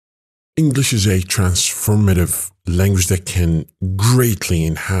English is a transformative language that can greatly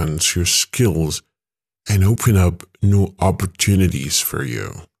enhance your skills and open up new opportunities for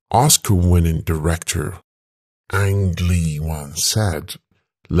you. Oscar-winning director Ang Lee once said,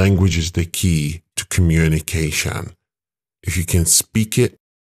 "Language is the key to communication. If you can speak it,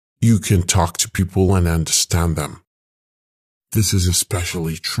 you can talk to people and understand them." This is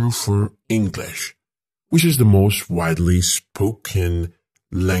especially true for English, which is the most widely spoken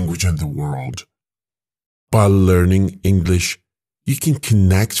language in the world. By learning English, you can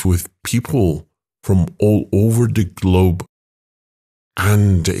connect with people from all over the globe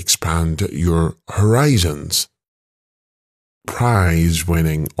and expand your horizons.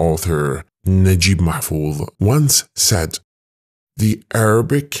 Prize-winning author Najib Mahfouz once said, "The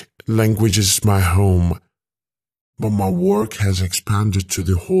Arabic language is my home, but my work has expanded to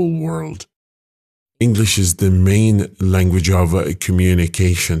the whole world." English is the main language of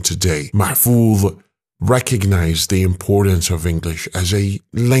communication today. Mahfouz recognized the importance of English as a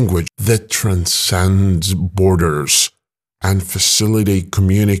language that transcends borders and facilitates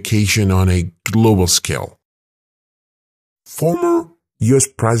communication on a global scale. Former US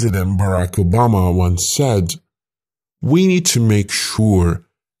President Barack Obama once said, "We need to make sure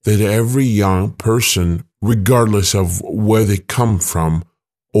that every young person, regardless of where they come from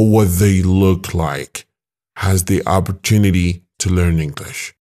or what they look like, has the opportunity to learn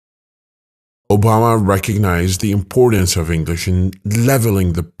English." Obama recognized the importance of English in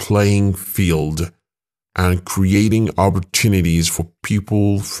leveling the playing field and creating opportunities for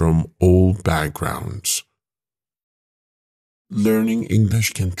people from all backgrounds. Learning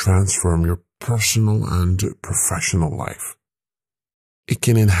English can transform your personal and professional life. It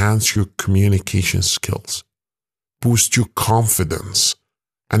can enhance your communication skills, boost your confidence,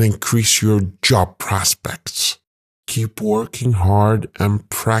 and increase your job prospects. Keep working hard and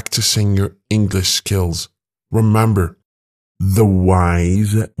practicing your English skills. Remember the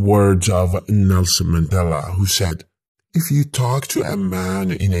wise words of Nelson Mandela, who said, "If you talk to a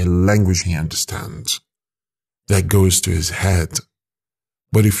man in a language he understands, that goes to his head.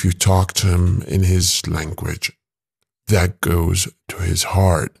 But if you talk to him in his language, that goes to his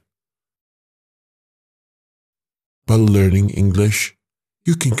heart." By learning English,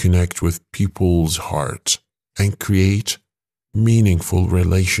 you can connect with people's hearts and create meaningful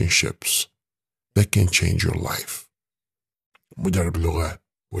relationships that can change your life. مدرب لغة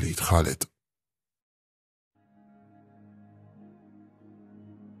وليد خالد.